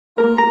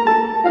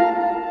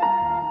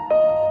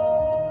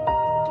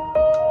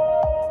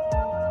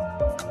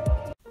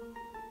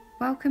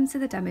Welcome to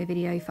the demo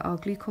video for our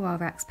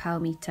GlucoRx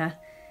Pearl meter.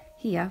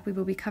 Here we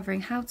will be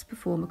covering how to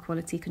perform a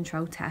quality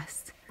control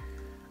test.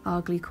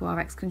 Our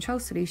GlucoRx control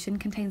solution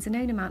contains a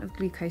known amount of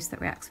glucose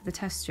that reacts with the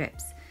test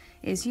strips.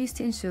 It is used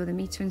to ensure the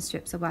meter and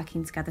strips are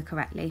working together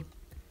correctly.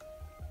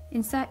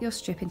 Insert your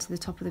strip into the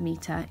top of the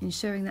meter,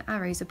 ensuring that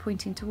arrows are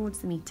pointing towards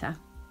the meter.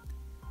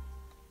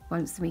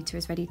 Once the meter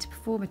is ready to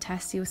perform a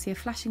test, you will see a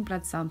flashing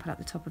blood sample at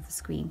the top of the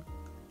screen.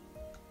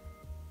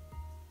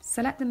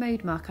 Select the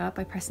mode marker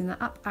by pressing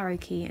the up arrow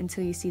key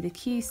until you see the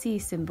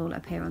QC symbol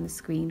appear on the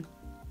screen.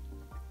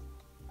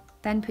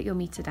 Then put your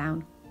meter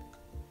down.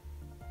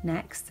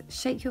 Next,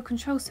 shake your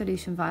control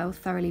solution vial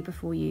thoroughly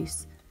before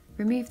use.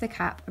 Remove the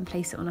cap and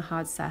place it on a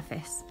hard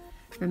surface.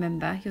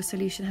 Remember, your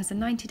solution has a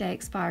 90-day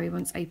expiry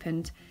once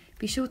opened.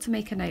 Be sure to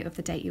make a note of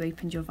the date you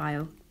opened your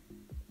vial.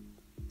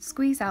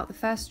 Squeeze out the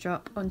first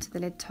drop onto the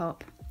lid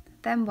top,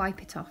 then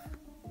wipe it off.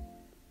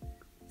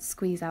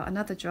 Squeeze out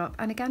another drop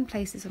and again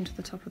place this onto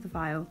the top of the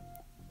vial.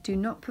 Do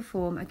not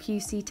perform a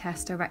QC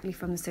test directly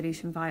from the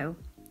solution vial.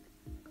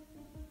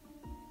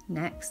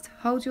 Next,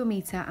 hold your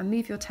meter and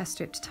move your test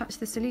strip to touch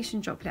the solution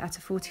droplet at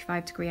a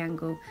 45-degree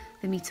angle.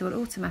 The meter will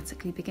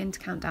automatically begin to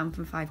count down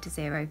from 5 to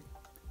 0.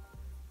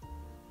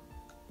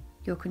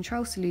 Your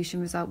control solution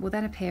result will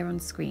then appear on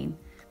screen.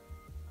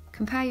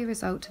 Compare your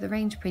result to the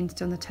range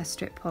printed on the test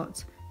strip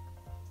pot.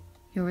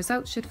 Your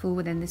results should fall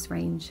within this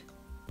range.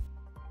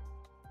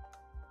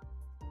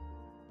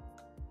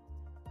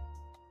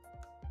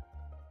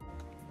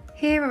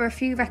 Here are a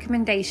few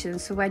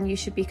recommendations for when you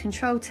should be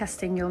control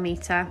testing your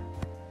meter.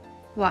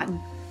 1.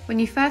 When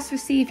you first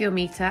receive your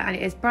meter and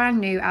it is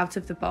brand new out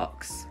of the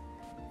box.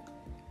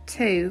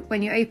 2.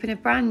 When you open a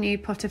brand new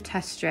pot of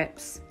test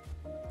strips.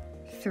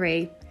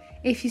 3.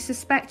 If you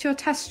suspect your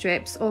test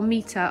strips or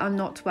meter are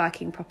not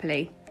working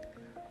properly.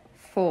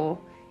 4.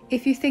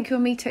 If you think your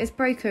meter is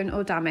broken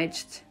or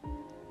damaged.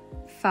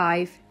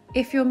 5.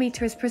 If your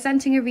meter is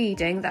presenting a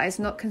reading that is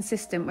not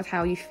consistent with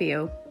how you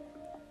feel.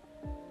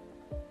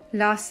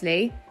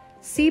 Lastly,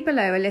 see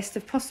below a list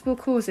of possible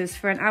causes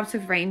for an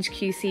out-of-range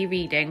QC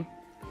reading.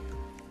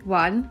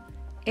 1.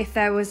 If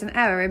there was an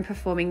error in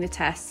performing the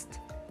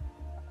test.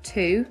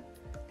 2.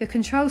 The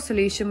control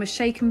solution was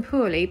shaken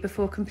poorly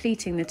before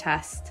completing the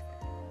test.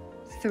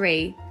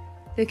 3.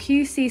 The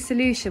QC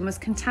solution was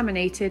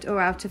contaminated or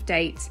out of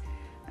date.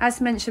 As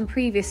mentioned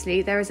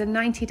previously, there is a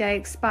 90-day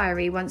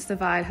expiry once the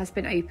vial has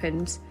been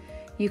opened.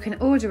 You can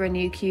order a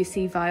new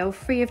QC vial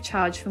free of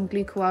charge from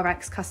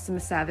GlucoRx customer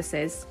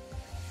services.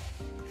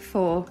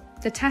 4.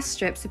 The test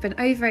strips have been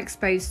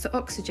overexposed to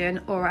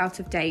oxygen or are out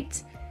of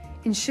date.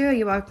 Ensure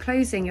you are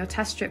closing your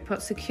test strip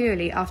pot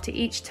securely after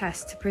each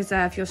test to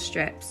preserve your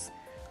strips.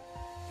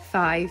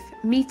 5.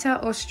 Meter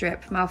or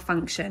strip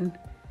malfunction.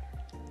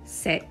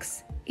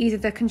 6. Either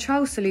the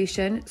control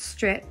solution,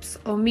 strips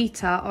or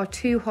meter are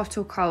too hot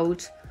or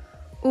cold.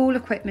 All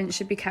equipment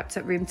should be kept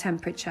at room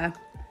temperature.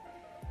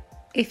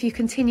 If you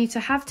continue to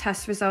have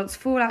test results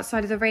fall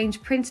outside of the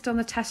range printed on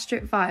the test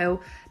strip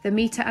vial, the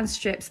meter and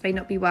strips may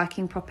not be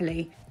working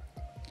properly.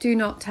 Do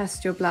not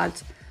test your blood.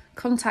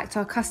 Contact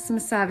our customer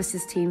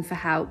services team for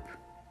help.